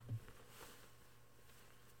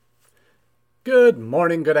Good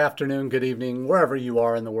morning, good afternoon, good evening, wherever you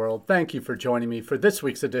are in the world. Thank you for joining me for this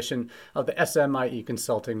week's edition of the SMIE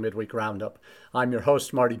Consulting Midweek Roundup. I'm your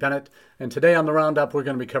host, Marty Bennett, and today on the Roundup, we're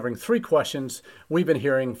going to be covering 3 questions we've been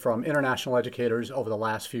hearing from international educators over the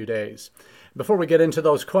last few days. Before we get into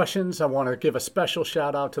those questions, I want to give a special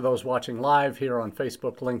shout out to those watching live here on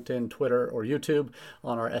Facebook, LinkedIn, Twitter, or YouTube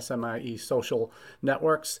on our SMIE social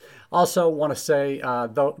networks. Also want to say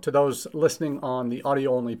to those listening on the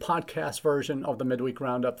audio-only podcast version of the Midweek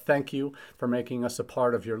Roundup, thank you for making us a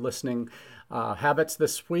part of your listening habits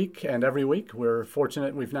this week and every week. We're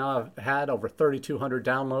fortunate we've now had over 3,200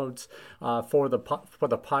 downloads for the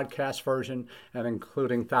podcast version, and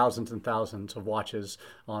including thousands and thousands of watches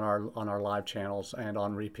on our live channels and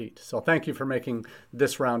on repeat. So thank you for making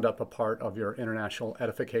this roundup a part of your international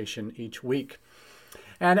edification each week.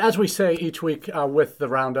 And as we say each week with the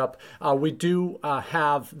roundup, we do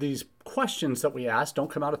have these questions that we ask. Don't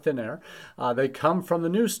come out of thin air. They come from the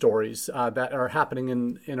news stories that are happening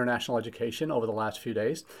in international education over the last few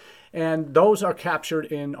days. And those are captured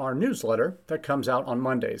in our newsletter that comes out on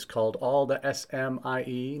Mondays called All the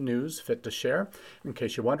SMIE News Fit to Share. In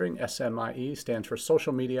case you're wondering, SMIE stands for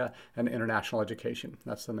Social Media and International Education.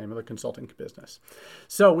 That's the name of the consulting business.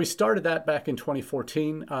 So we started that back in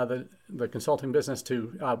 2014, the consulting business,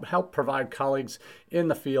 to help provide colleagues in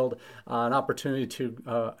the field an opportunity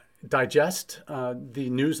to digest the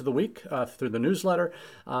news of the week through the newsletter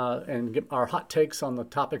and get our hot takes on the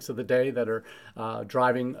topics of the day that are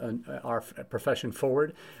driving our profession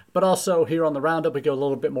forward. But also here on the Roundup, we go a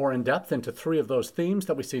little bit more in depth into 3 of those themes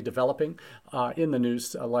that we see developing in the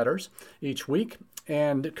newsletters each week,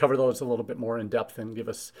 and cover those a little bit more in depth and give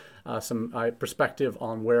us some perspective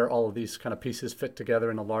on where all of these kind of pieces fit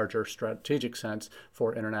together in a larger strategic sense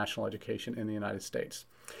for international education in the United States.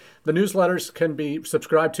 The newsletters can be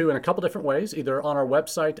subscribed to in a couple different ways, either on our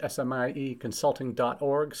website,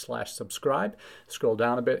 smieconsulting.org/subscribe. Scroll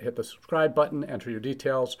down a bit, hit the subscribe button, enter your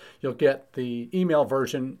details. You'll get the email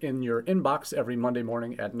version in your inbox every Monday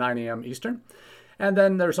morning at 9 a.m. Eastern. And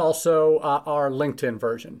then there's also our LinkedIn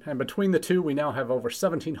version. And between the two, we now have over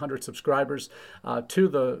 1,700 subscribers to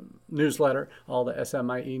the newsletter, all the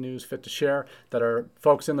SMIE News Fit to Share, that are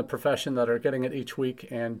folks in the profession that are getting it each week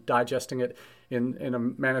and digesting it in a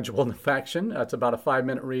manageable fashion. It's about a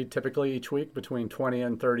 5-minute read typically each week, between 20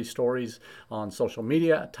 and 30 stories on social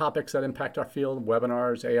media topics that impact our field,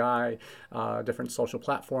 webinars, AI, different social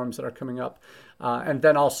platforms that are coming up. And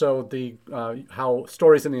then also the how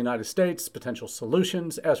stories in the United States, potential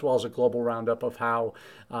solutions, as well as a global roundup of how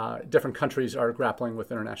different countries are grappling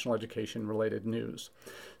with international education related news.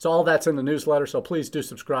 So all that's in the newsletter, so please do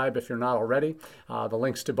subscribe if you're not already. The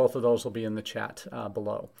links to both of those will be in the chat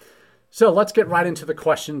below. So let's get right into the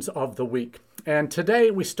questions of the week. And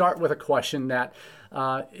today we start with a question that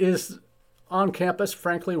is on campus,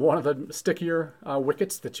 frankly, one of the stickier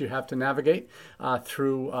wickets that you have to navigate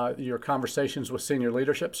through your conversations with senior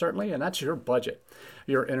leadership, certainly, and that's your budget,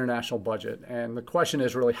 your international budget. And the question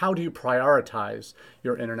is really, how do you prioritize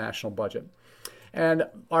your international budget? And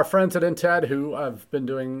our friends at INTED, who have been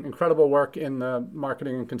doing incredible work in the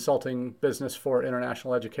marketing and consulting business for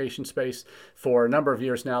international education space for a number of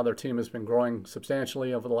years now, their team has been growing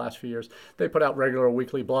substantially over the last few years. They put out regular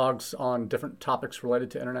weekly blogs on different topics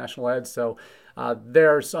related to international ed. So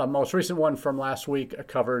there's a most recent one from last week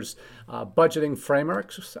covers budgeting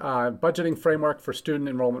framework for student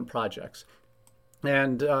enrollment projects.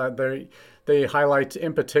 And they highlight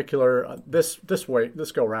in particular this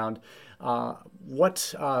go round,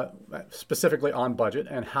 what specifically on budget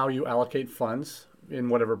and how you allocate funds in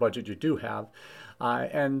whatever budget you do have.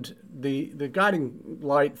 And the guiding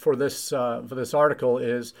light for this article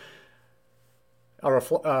is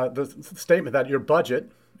the statement that your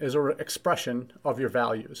budget is an expression of your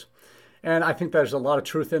values. And I think there's a lot of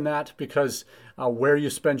truth in that, because where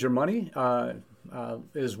you spend your money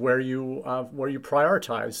is where you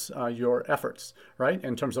prioritize your efforts, right?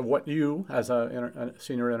 In terms of what you, as a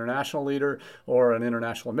senior international leader or an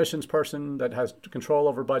international missions person that has control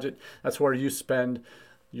over budget, that's where you spend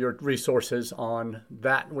your resources on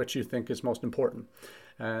that which you think is most important.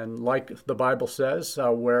 And like the Bible says,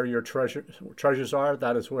 where your treasures are,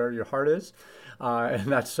 that is where your heart is.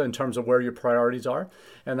 And that's in terms of where your priorities are.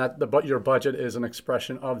 And your budget is an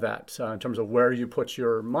expression of that. In terms of where you put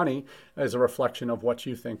your money is a reflection of what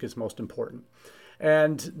you think is most important.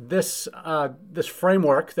 And this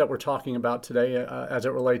framework that we're talking about today, as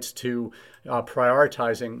it relates to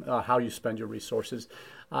prioritizing how you spend your resources,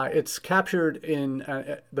 it's captured in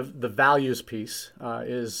the values piece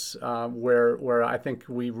is where I think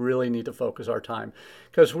we really need to focus our time,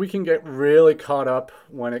 because we can get really caught up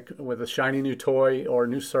with a shiny new toy or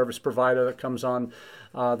new service provider that comes on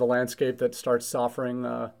the landscape that starts offering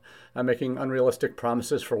and making unrealistic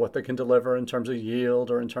promises for what they can deliver in terms of yield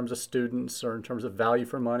or in terms of students or in terms of value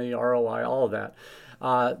for money, ROI, all of that.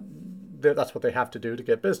 That's what they have to do to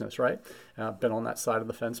get business, right? I've been on that side of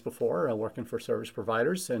the fence before, working for service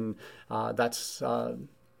providers, and that's the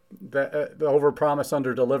overpromise,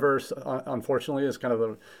 underdeliver, unfortunately, is kind of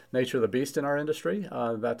the nature of the beast in our industry.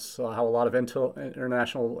 That's how a lot of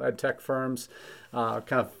international ed tech firms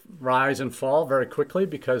kind of rise and fall very quickly,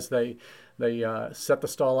 because they set the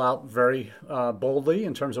stall out very boldly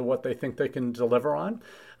in terms of what they think they can deliver on.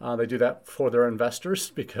 They do that for their investors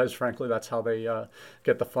because, frankly, that's how they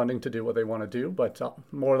get the funding to do what they want to do. But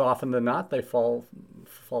more often than not, they fall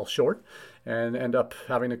short and end up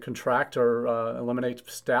having to contract or eliminate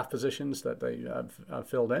staff positions that they have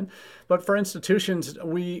filled in. But for institutions,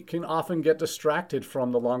 we can often get distracted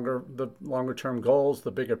from the longer term goals, the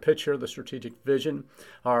bigger picture, the strategic vision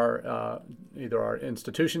either our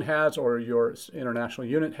institution has or your international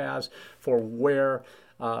unit has for what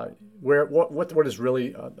is really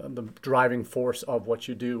the driving force of what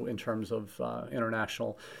you do in terms of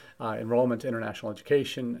international enrollment, international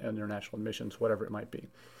education, and international admissions, whatever it might be.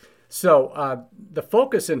 So the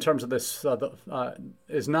focus in terms of this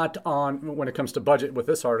is not on, when it comes to budget with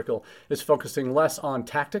this article, is focusing less on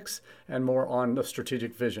tactics and more on the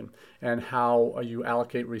strategic vision and how you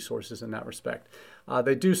allocate resources in that respect.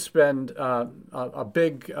 They do spend a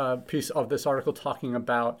big piece of this article talking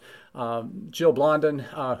about Jill Blondin,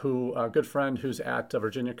 a good friend who's at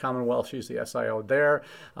Virginia Commonwealth. She's the SIO there,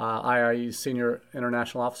 IIE's Senior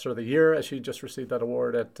International Officer of the Year, as she just received that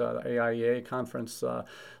award at the AIEA conference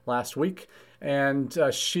last week. And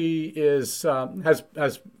she has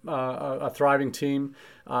a thriving team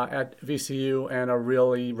at VCU and a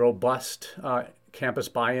really robust campus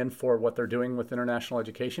buy-in for what they're doing with international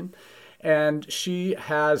education. And she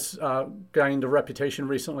has gained a reputation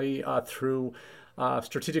recently through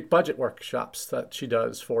strategic budget workshops that she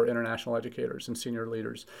does for international educators and senior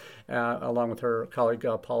leaders, along with her colleague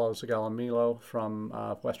Paulo Zagalamilo from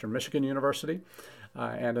Western Michigan University,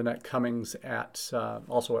 and Annette Cummings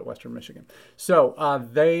also at Western Michigan. So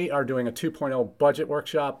they are doing a 2.0 budget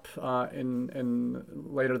workshop in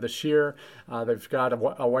later this year. They've got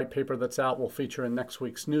a white paper that's out. We'll feature in next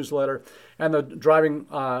week's newsletter. And the driving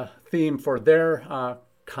theme for their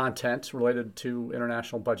content related to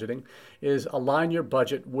international budgeting is align your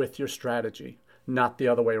budget with your strategy, not the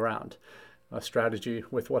other way around. A strategy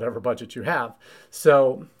with whatever budget you have.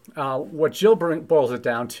 So what Jill boils it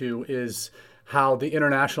down to is how the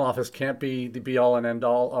international office can't be the be-all and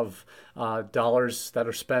end-all of dollars that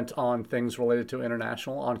are spent on things related to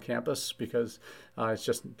international on campus, because it's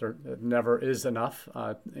just there never is enough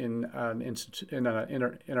in an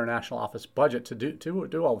international office budget to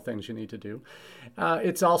do all the things you need to do.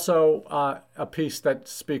 It's also a piece that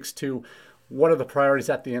speaks to what are the priorities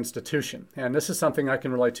at the institution? And this is something I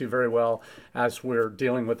can relate to very well as we're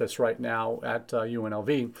dealing with this right now at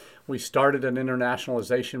UNLV. We started an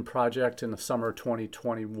internationalization project in the summer of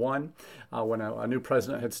 2021 when a new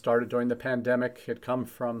president had started during the pandemic. He had come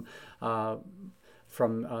from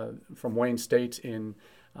Wayne State in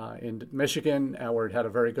Michigan, where it had a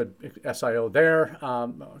very good SIO there.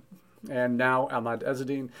 And now Ahmad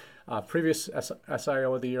Ezzedine, previous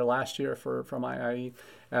SIO of the year last year from IIE,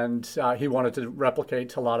 and he wanted to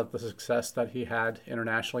replicate a lot of the success that he had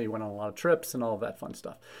internationally. He went on a lot of trips and all of that fun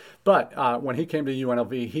stuff. But when he came to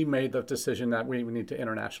UNLV, he made the decision that we need to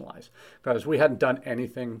internationalize, because we hadn't done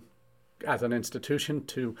anything as an institution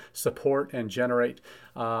to support and generate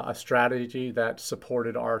a strategy that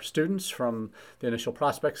supported our students from the initial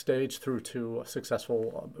prospect stage through to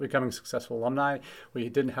becoming successful alumni. We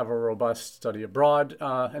didn't have a robust study abroad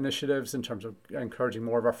initiatives in terms of encouraging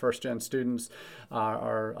more of our first-gen students.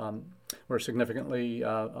 We're significantly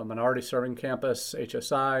a minority-serving campus,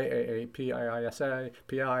 HSI, AAPIISI,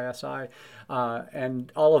 PISI,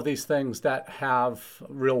 and all of these things that have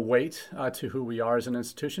real weight to who we are as an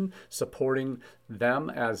institution, supporting them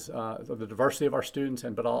as the diversity of our students,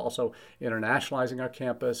 but also internationalizing our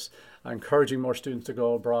campus, encouraging more students to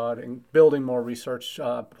go abroad, and building more research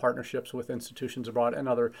partnerships with institutions abroad and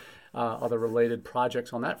other related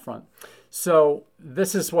projects on that front. So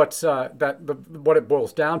this is what it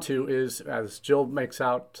boils down to is, as Jill makes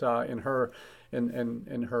out in her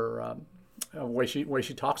way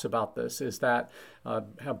she talks about this, is that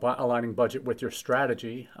aligning budget with your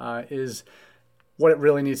strategy is what it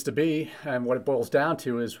really needs to be. And what it boils down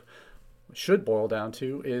to is should boil down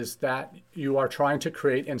to is that you are trying to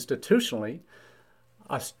create institutionally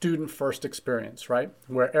a student-first experience, right?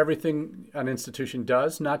 Where everything an institution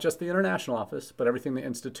does, not just the international office, but everything the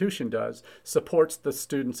institution does, supports the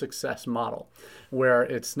student success model, where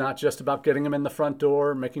it's not just about getting them in the front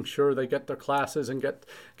door, making sure they get their classes and get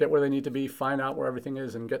where they need to be, find out where everything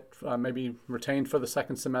is, and get maybe retained for the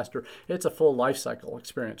second semester. It's a full life cycle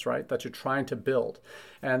experience, right, that you're trying to build.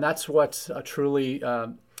 And that's what truly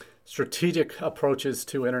strategic approaches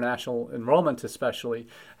to international enrollment especially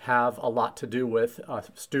have a lot to do with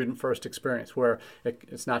student-first experience, where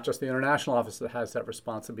it's not just the international office that has that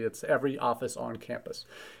responsibility, it's every office on campus.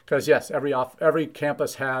 Because yes, every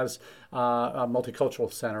campus has a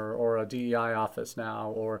multicultural center or a DEI office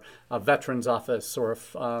now, or a veterans office, or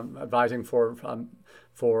advising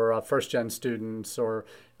for first-gen students, or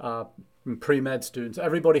pre-med students.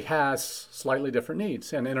 Everybody has slightly different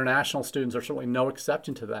needs, and international students are certainly no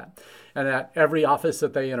exception to that. And that every office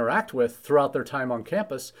that they interact with throughout their time on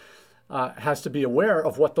campus has to be aware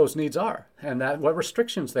of what those needs are, and that what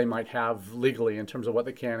restrictions they might have legally in terms of what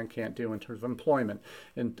they can and can't do in terms of employment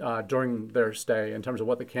and during their stay, in terms of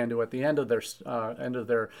what they can do at the end of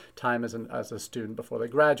their time as a student before they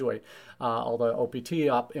graduate, all the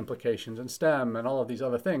OPT implications in STEM and all of these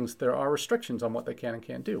other things. There are restrictions on what they can and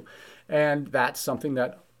can't do, and that's something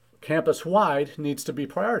that campus-wide needs to be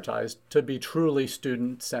prioritized to be truly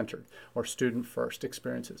student-centered or student-first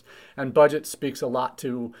experiences. And budget speaks a lot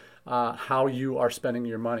to how you are spending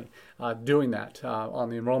your money doing that.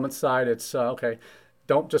 On the enrollment side, it's okay,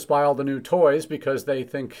 don't just buy all the new toys because they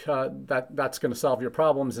think that's going to solve your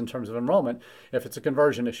problems in terms of enrollment. If it's a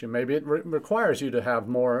conversion issue, maybe it requires you to have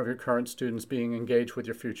more of your current students being engaged with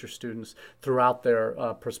your future students throughout their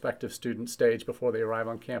prospective student stage before they arrive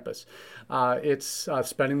on campus. It's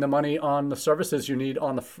spending the money on the services you need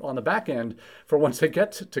on the back end for once they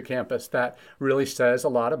get to campus. That really says a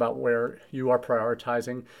lot about where you are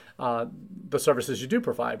prioritizing the services you do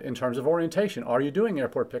provide in terms of orientation. Are you doing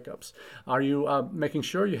airport pickups? Are you making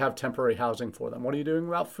sure you have temporary housing for them? What are you doing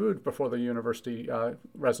about food before the university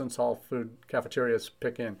residence hall food cafeterias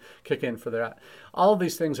kick in for that? All of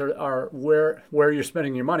these things are where you're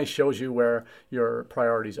spending your money shows you where your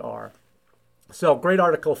priorities are. So great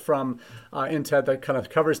article from INTED that kind of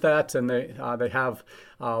covers that, and they have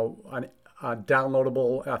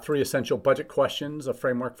downloadable 3 essential budget questions, a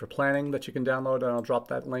framework for planning that you can download, and I'll drop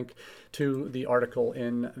that link to the article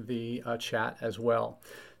in the chat as well.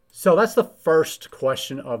 So that's the first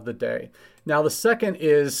question of the day. Now the second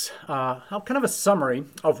is kind of a summary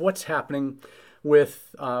of what's happening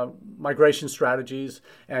with migration strategies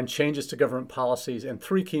and changes to government policies in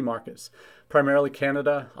 3 key markets, primarily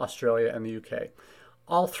Canada, Australia, and the UK.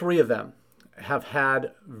 All 3 of them have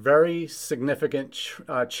had very significant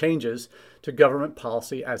changes to government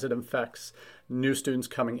policy as it affects new students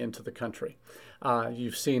coming into the country.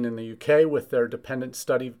 You've seen in the UK with their dependent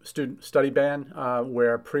student study ban,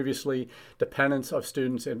 where previously dependents of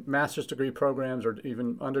students in master's degree programs or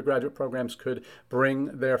even undergraduate programs could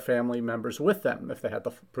bring their family members with them if they had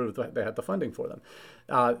proved that they had the funding for them.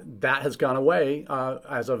 That has gone away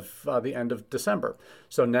as of the end of December.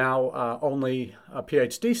 So now only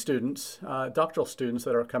PhD students, doctoral students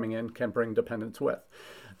that are coming in can bring dependents with.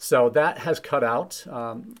 So that has cut out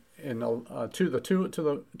in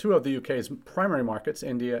two of the UK's primary markets,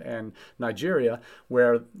 India and Nigeria,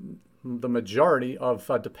 where the majority of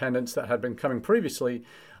dependents that had been coming previously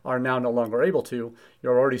are now no longer able to.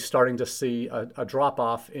 You're already starting to see a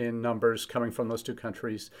drop-off in numbers coming from those 2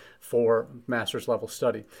 countries for master's level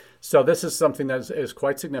study. So this is something that is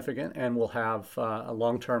quite significant and will have a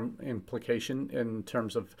long-term implication in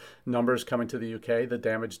terms of numbers coming to the UK, the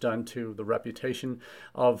damage done to the reputation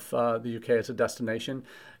of the UK as a destination.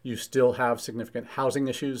 You still have significant housing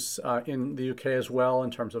issues in the UK as well, in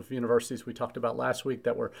terms of universities we talked about last week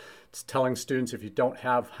that were telling students if you don't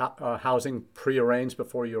have housing prearranged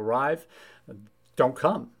before you arrive, don't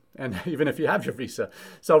come, and even if you have your visa.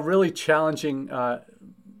 So really challenging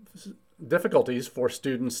difficulties for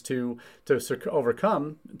students to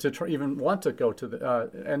overcome to even want to go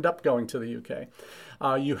to end up going to the UK.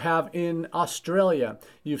 You have in Australia,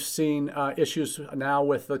 you've seen issues now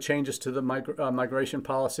with the changes to the migration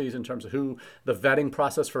policies in terms of the vetting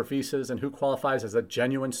process for visas and who qualifies as a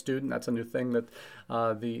genuine student. That's a new thing that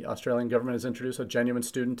the Australian government has introduced, a genuine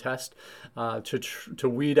student test to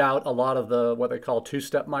weed out a lot of what they call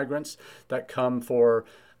 2-step migrants that come for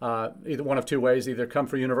either one of 2 ways. Either come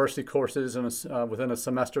for university courses and within a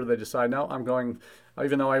semester they decide, no, I'm going,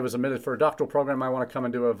 even though I was admitted for a doctoral program, I want to come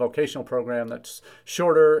and do a vocational program that's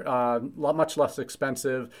shorter, much less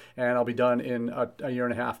expensive, and I'll be done in a year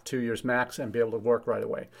and a half, 2 years max, and be able to work right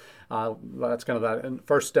away. That's kind of that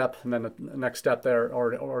first step, and then the next step they're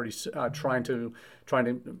already trying to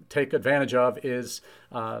take advantage of is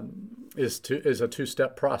a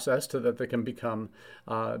two-step process so that they can become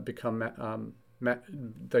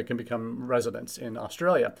residents in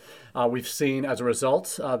Australia. We've seen, as a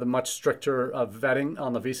result, the much stricter vetting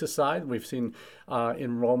on the visa side. We've seen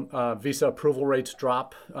visa approval rates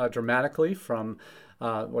drop dramatically from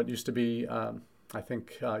what used to be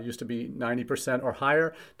used to be 90% or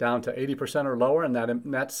higher, down to 80% or lower, and that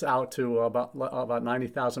nets out to about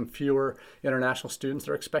 90,000 fewer international students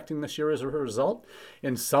they're expecting this year as a result.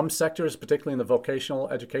 In some sectors, particularly in the vocational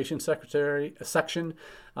education section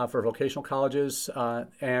for vocational colleges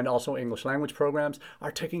and also English language programs,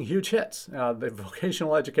 are taking huge hits. The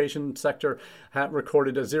vocational education sector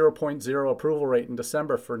recorded a 0.0 approval rate in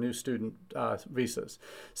December for new student visas.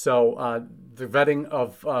 So the vetting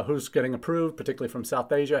of who's getting approved, particularly from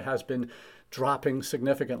South Asia, has been dropping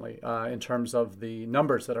significantly in terms of the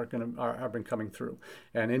numbers that have been coming through.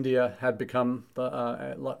 And India had become,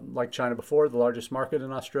 like China before, the largest market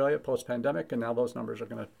in Australia post-pandemic, and now those numbers are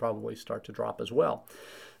going to probably start to drop as well.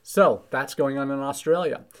 So that's going on in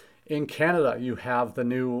Australia. In Canada, you have the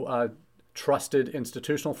new trusted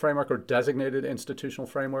institutional framework or designated institutional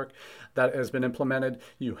framework that has been implemented.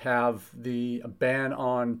 You have the ban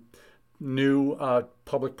on new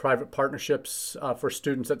public-private partnerships for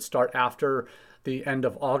students that start after the end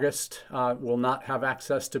of August will not have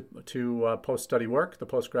access to post-study work, the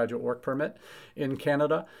postgraduate work permit in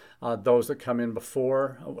Canada. Those that come in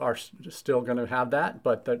before are still going to have that,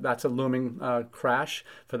 but that's a looming crash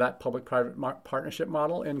for that public-private partnership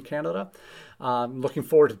model in Canada. Looking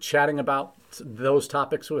forward to chatting about those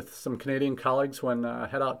topics with some Canadian colleagues when I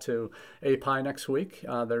head out to API next week.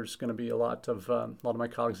 There's going to be a lot of my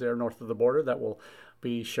colleagues there north of the border that will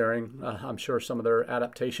be sharing, I'm sure, some of their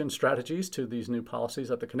adaptation strategies to these new policies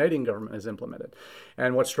that the Canadian government has implemented.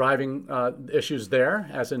 And what's driving issues there,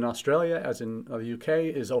 as in Australia, as in the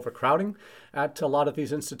UK, is overcrowding at a lot of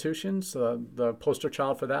these institutions. The poster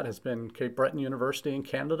child for that has been Cape Breton University in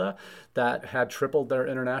Canada, that had tripled their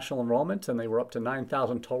international enrollment, and they were up to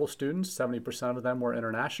 9,000 total students. 70% of them were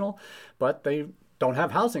international, but they don't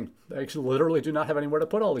have housing. They literally do not have anywhere to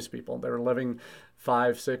put all these people. They're living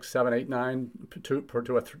 5, 6, 7, 8, 9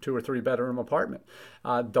 to a 2 or 3 bedroom apartment.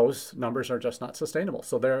 Those numbers are just not sustainable.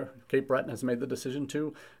 So Cape Breton has made the decision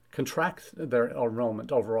to contract their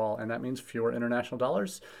enrollment overall, and that means fewer international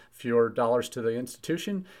dollars, fewer dollars to the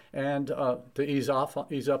institution, and to ease up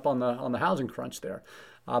on the housing crunch there.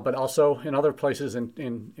 But also in other places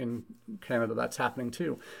in Canada, that's happening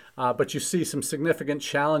too. But you see some significant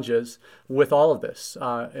challenges with all of this,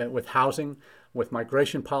 with housing, with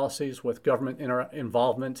migration policies, with government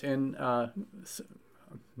involvement in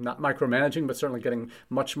not micromanaging, but certainly getting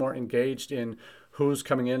much more engaged in who's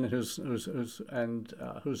coming in and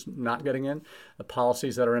who's not getting in, the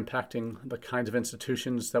policies that are impacting the kinds of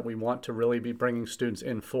institutions that we want to really be bringing students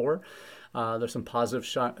in for. There's some positive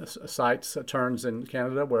turns in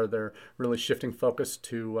Canada where they're really shifting focus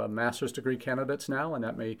to master's degree candidates now, and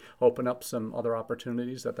that may open up some other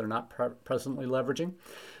opportunities that they're not presently leveraging.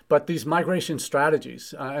 But these migration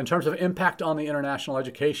strategies, in terms of impact on the international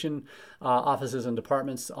education offices and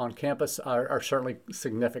departments on campus, are certainly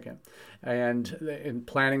significant. And in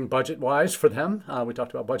planning budget-wise for them, we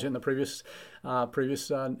talked about budget in the previous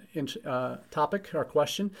topic or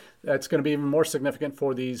question, it's going to be even more significant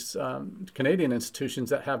for these Canadian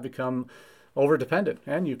institutions that have become over-dependent,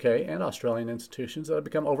 and UK and Australian institutions that have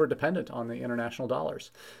become over-dependent on the international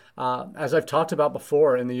dollars. As I've talked about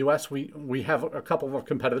before, in the US, we have a couple of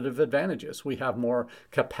competitive advantages. We have more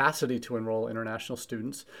capacity to enroll international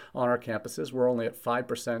students on our campuses. We're only at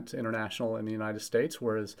 5% international in the United States,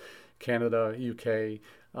 whereas Canada, UK,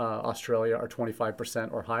 Australia are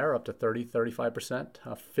 25% or higher, up to 30, 35%,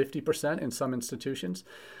 50% in some institutions,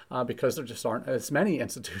 because there just aren't as many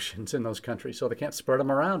institutions in those countries, so they can't spread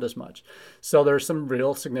them around as much. So there's some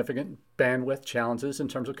real significant bandwidth challenges in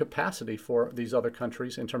terms of capacity for these other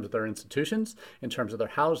countries, in terms of their institutions, in terms of their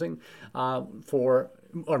housing, for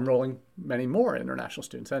enrolling many more international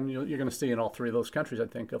students. And you're going to see in all three of those countries, I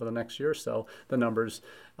think, over the next year or so, the numbers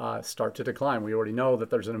start to decline. We already know that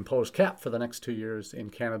there's an imposed cap for the next 2 years in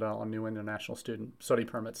Canada on new international student study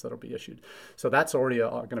permits that will be issued. So that's already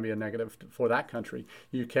going to be a negative for that country.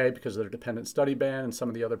 UK, because of their dependent study ban and some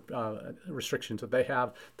of the other restrictions that they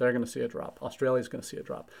have, they're going to see a drop. Australia's going to see a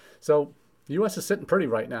drop. So the U.S. is sitting pretty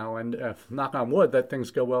right now, and knock on wood that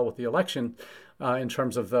things go well with the election in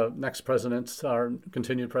terms of the next president's or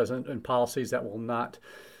continued president and policies that will not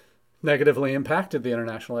negatively impacted the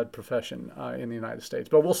international ed profession in the United States.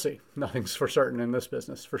 But we'll see. Nothing's for certain in this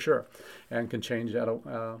business, for sure, and can change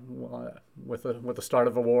with the start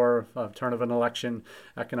of a war, turn of an election,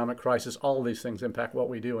 economic crisis. All of these things impact what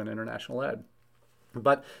we do in international ed.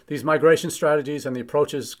 But these migration strategies and the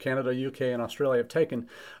approaches Canada, UK, and Australia have taken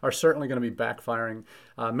are certainly going to be backfiring,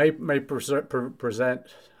 may present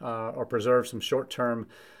or preserve some short-term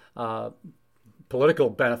political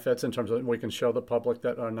benefits in terms of we can show the public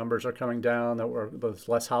that our numbers are coming down, that there's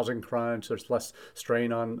less housing crunch, there's less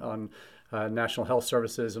strain on national health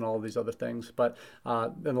services and all of these other things. But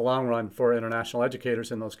in the long run, for international educators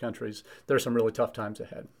in those countries, there's some really tough times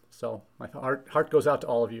ahead. So my heart goes out to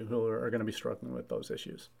all of you who are going to be struggling with those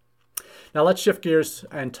issues. Now let's shift gears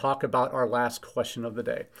and talk about our last question of the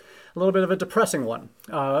day. A little bit of a depressing one,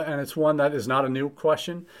 and it's one that is not a new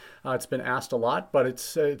question. It's been asked a lot, but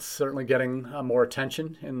it's certainly getting more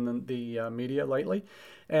attention in the media lately,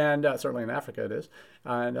 and certainly in Africa it is,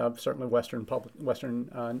 and certainly Western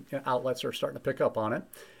outlets are starting to pick up on it.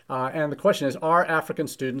 And the question is, are African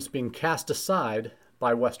students being cast aside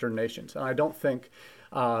by Western nations? And I don't think,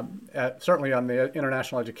 certainly on the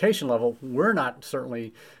international education level, we're not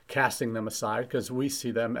certainly casting them aside, because we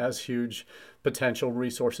see them as huge potential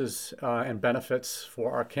resources and benefits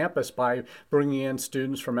for our campus by bringing in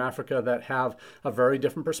students from Africa that have a very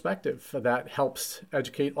different perspective that helps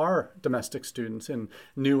educate our domestic students in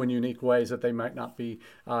new and unique ways that they might not be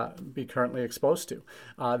currently exposed to.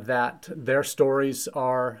 That their stories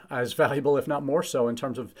are as valuable, if not more so, in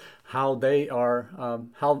terms of how they are,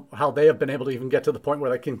 how they have been able to even get to the point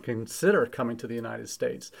where they can consider coming to the United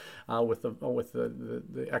States with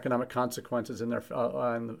the economic consequences in their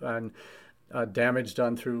and damage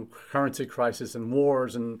done through currency crisis and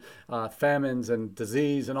wars and famines and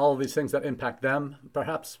disease and all of these things that impact them,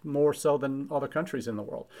 perhaps more so than other countries in the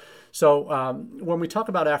world. So when we talk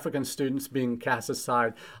about African students being cast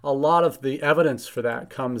aside, a lot of the evidence for that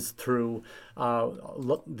comes through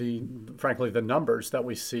frankly, the numbers that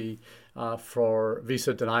we see for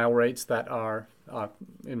visa denial rates that are,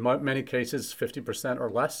 in many cases, 50% or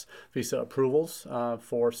less visa approvals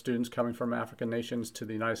for students coming from African nations to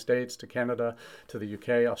the United States, to Canada, to the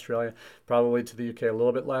UK, Australia, probably to the UK a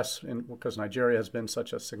little bit less, because Nigeria has been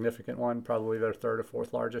such a significant one, probably their third or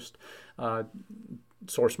fourth largest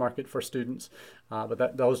source market for students.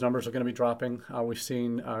 But those numbers are going to be dropping. We've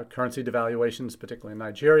seen currency devaluations, particularly in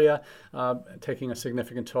Nigeria, taking a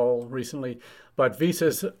significant toll recently. But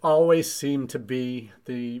visas always seem to be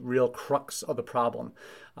the real crux of the problem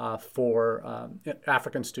for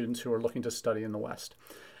African students who are looking to study in the West.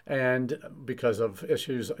 And because of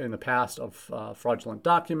issues in the past of fraudulent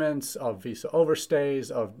documents, of visa overstays,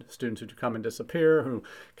 of students who come and disappear, who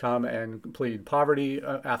come and plead poverty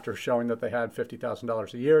after showing that they had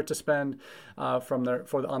 $50,000 a year to spend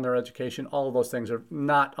on their education, all of those things are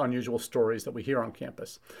not unusual stories that we hear on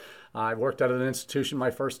campus. I worked at an institution,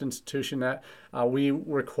 my first institution, that we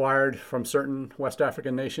required from certain West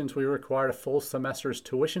African nations, we required a full semester's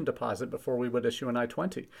tuition deposit before we would issue an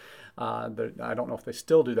I-20. I don't know if they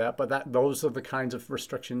still do that, but those are the kinds of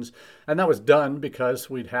restrictions. And that was done because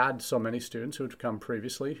we'd had so many students who had come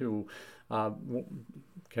previously who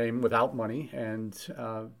came without money, and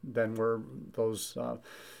then were those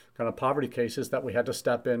kind of poverty cases that we had to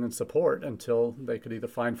step in and support until they could either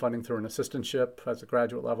find funding through an assistantship at a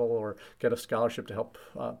graduate level, or get a scholarship to help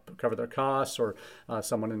cover their costs, or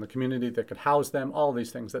someone in the community that could house them. All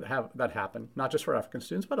these things that happen, not just for African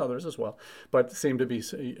students, but others as well, but seem to be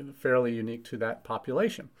fairly unique to that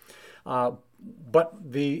population. But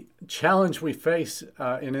the challenge we face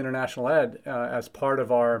in international ed as part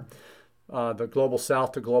of our the global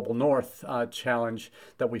south to global north challenge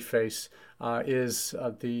that we face is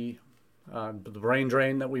the brain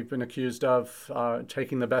drain that we've been accused of,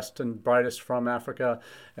 taking the best and brightest from Africa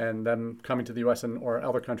and then coming to the U.S. or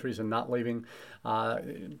other countries and not leaving,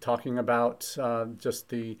 talking about just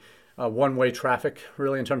the one-way traffic,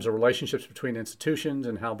 really, in terms of relationships between institutions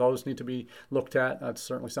and how those need to be looked at. That's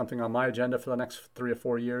certainly something on my agenda for the next 3 or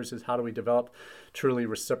 4 years, is how do we develop truly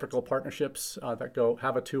reciprocal partnerships that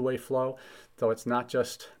have a two-way flow. So it's not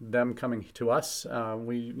just them coming to us.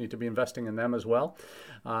 We need to be investing in them as well,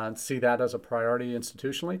 and see that as a priority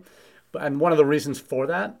institutionally. And one of the reasons for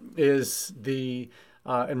that is the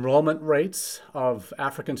enrollment rates of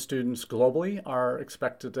African students globally are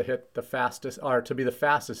expected to hit the fastest, or to be the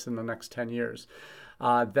fastest in the next 10 years.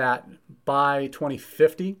 That by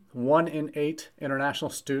 2050, 1 in 8 international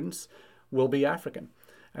students will be African.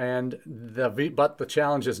 But the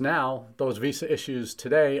challenge is now, those visa issues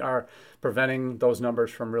today are preventing those numbers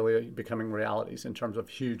from really becoming realities in terms of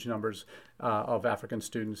huge numbers of African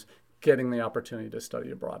students getting the opportunity to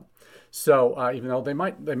study abroad. So even though they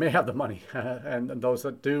may have the money, and those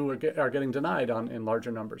that do are getting denied in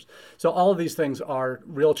larger numbers. So all of these things are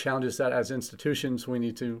real challenges that as institutions we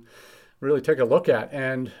need to really take a look at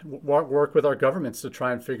and work with our governments to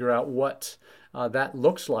try and figure out what that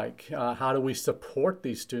looks like. How do we support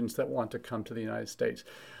these students that want to come to the United States?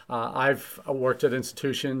 I've worked at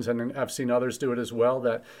institutions, and I've seen others do it as well,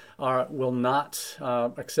 that will not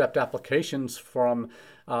accept applications from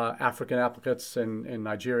African applicants in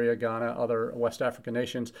Nigeria, Ghana, other West African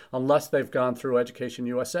nations, unless they've gone through Education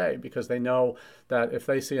USA, because they know that if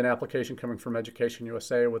they see an application coming from Education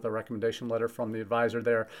USA with a recommendation letter from the advisor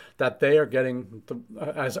there, that they are getting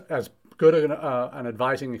as good an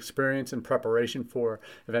advising experience and preparation for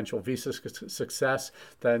eventual visa success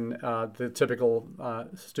than the typical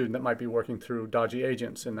student that might be working through dodgy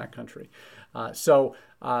agents in that country. So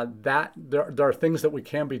there are things that we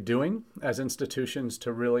can be doing as institutions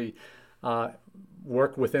to really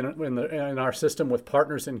work in our system with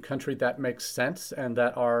partners in country that makes sense and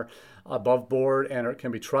that are above board and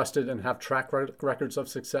can be trusted and have track records of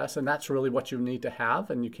success. And that's really what you need to have.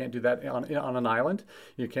 And you can't do that on an island.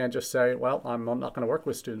 You can't just say, well, I'm not going to work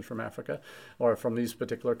with students from Africa or from these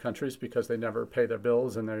particular countries because they never pay their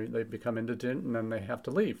bills and they become indigent and then they have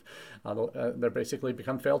to leave. They basically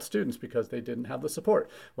become failed students because they didn't have the support.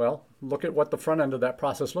 Well, look at what the front end of that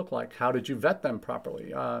process looked like. How did you vet them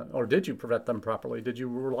properly? Or did you vet them properly? Did you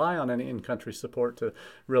rely on any in-country support to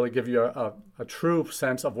really give you a true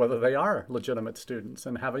sense of whether they are legitimate students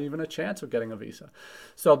and have even a chance of getting a visa?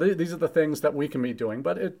 So these are the things that we can be doing,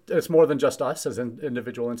 but it's more than just us as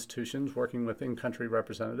individual institutions working with in-country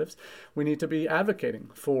representatives. We need to be advocating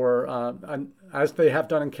for, as they have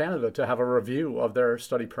done in Canada, to have a review of their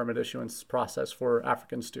study permit issuance process for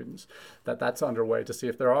African students, that's underway to see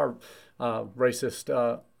if there are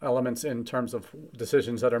racist elements in terms of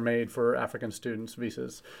decisions that are made for African students'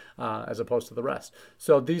 visas as opposed to the rest.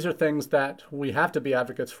 So these are things that we have to be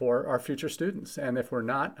advocates for our future students. And if we're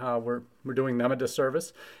not, we're doing them a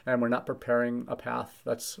disservice, and we're not preparing a path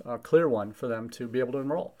that's a clear one for them to be able to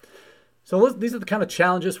enroll. So these are the kind of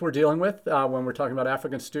challenges we're dealing with when we're talking about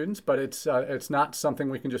African students, but it's not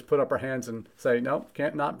something we can just put up our hands and say, no,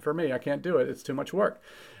 not for me, I can't do it, it's too much work.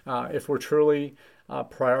 If we're truly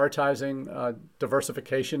prioritizing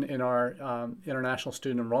diversification in our international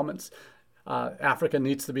student enrollments, Africa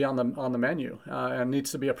needs to be on the menu and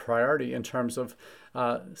needs to be a priority in terms of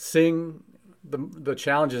seeing the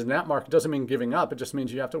challenges in that market. Doesn't mean giving up. It just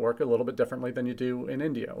means you have to work a little bit differently than you do in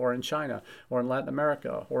India or in China or in Latin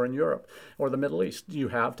America or in Europe or the Middle East. You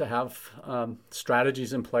have to have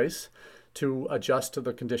strategies in place to adjust to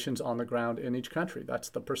the conditions on the ground in each country. That's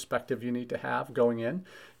the perspective you need to have going in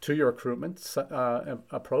to your recruitment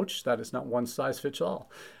approach. That is not one size fits all.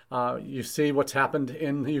 You see what's happened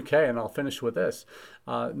in the UK, and I'll finish with this.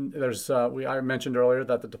 I mentioned earlier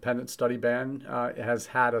that the dependent study ban has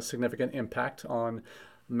had a significant impact on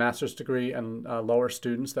master's degree and lower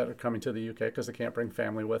students that are coming to the UK because they can't bring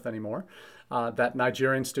family with anymore. That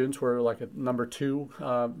Nigerian students were like a number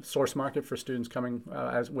 2 source market for students coming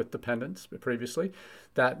with dependents previously.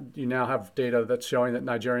 That you now have data that's showing that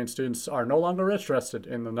Nigerian students are no longer interested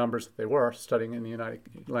in the numbers that they were studying in the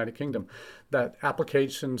United Kingdom. That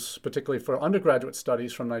applications, particularly for undergraduate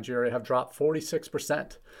studies from Nigeria, have dropped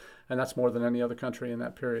 46%. And that's more than any other country in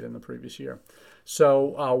that period in the previous year.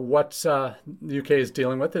 So what the UK is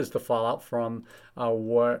dealing with is the fallout from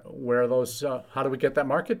where those, how do we get that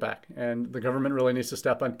market back? And the government really needs to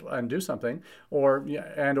step up and do something, or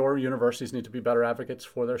universities need to be better advocates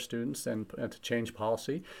for their students and to change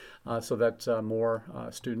policy so that more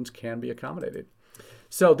students can be accommodated.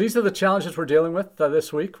 So these are the challenges we're dealing with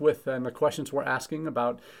this week and the questions we're asking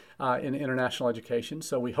about in international education.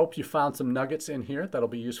 So we hope you found some nuggets in here that'll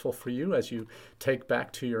be useful for you as you take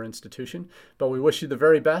back to your institution. But we wish you the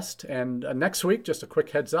very best. And next week, just a quick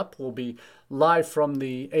heads up, we'll be live from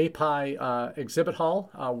the API exhibit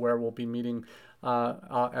hall where we'll be meeting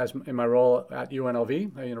as in my role at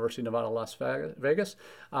UNLV, University of Nevada, Las Vegas.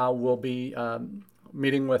 We'll be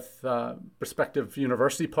meeting with prospective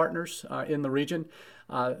university partners in the region,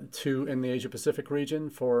 in the Asia Pacific region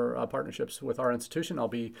for partnerships with our institution. I'll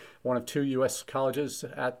be one of 2 U.S. colleges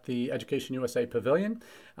at the Education USA Pavilion.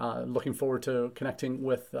 Looking forward to connecting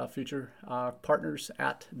with future partners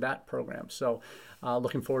at that program. So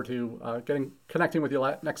looking forward to connecting with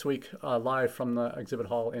you next week live from the exhibit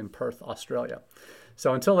hall in Perth, Australia.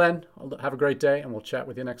 So until then, have a great day, and we'll chat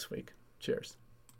with you next week. Cheers.